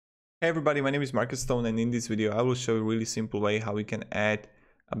Hey everybody, my name is Marcus Stone, and in this video I will show you a really simple way how you can add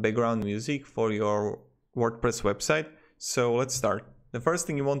a background music for your WordPress website. So let's start. The first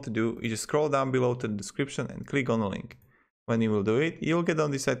thing you want to do is just scroll down below to the description and click on the link. When you will do it, you'll get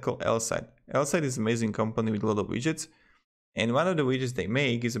on this site called L-Site. L-Site is an amazing company with a lot of widgets, and one of the widgets they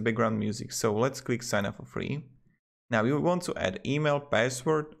make is a background music. So let's click sign up for free. Now you want to add email,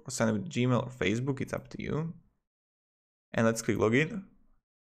 password, or sign up with Gmail or Facebook, it's up to you. And let's click login.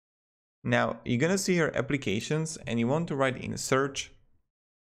 Now you're gonna see here applications, and you want to write in search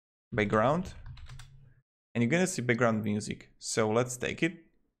background, and you're gonna see background music. So let's take it.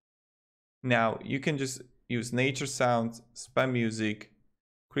 Now you can just use nature sounds, spam music,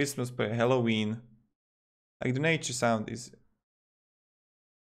 Christmas play, Halloween. Like the nature sound is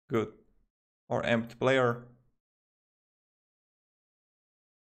good, or empty player.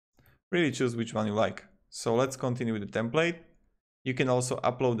 Really choose which one you like. So let's continue with the template. You can also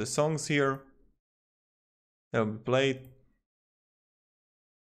upload the songs here. They'll be played.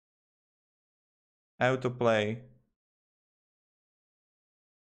 Autoplay.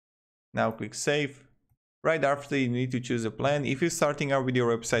 Now click save. Right after, you need to choose a plan. If you're starting out with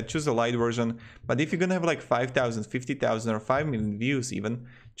your website, choose a light version. But if you're gonna have like 5,000, 50,000 or 5 million views even,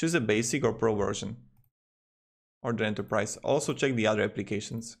 choose a basic or pro version. Or the enterprise. Also check the other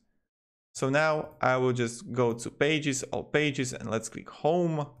applications. So now I will just go to pages, all pages, and let's click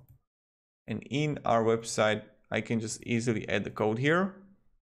home. And in our website, I can just easily add the code here.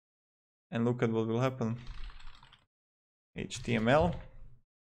 And look at what will happen. HTML.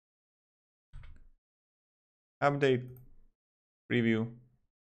 Update. Preview.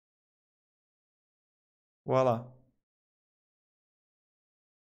 Voila.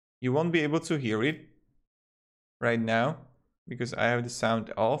 You won't be able to hear it right now because I have the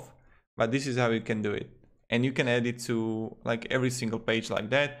sound off. But this is how you can do it, and you can add it to like every single page like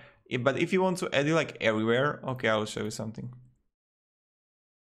that. But if you want to add it like everywhere, okay, I'll show you something.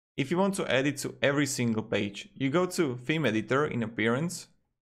 If you want to add it to every single page, you go to theme editor in appearance,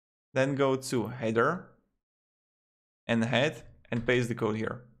 then go to header and head and paste the code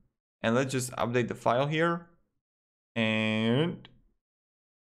here. And let's just update the file here, and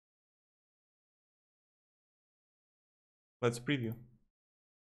let's preview.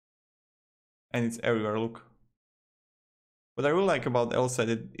 And it's everywhere, look. What I really like about L-Site,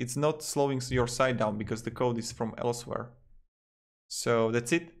 it's not slowing your site down because the code is from elsewhere. So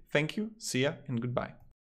that's it. Thank you, see ya, and goodbye.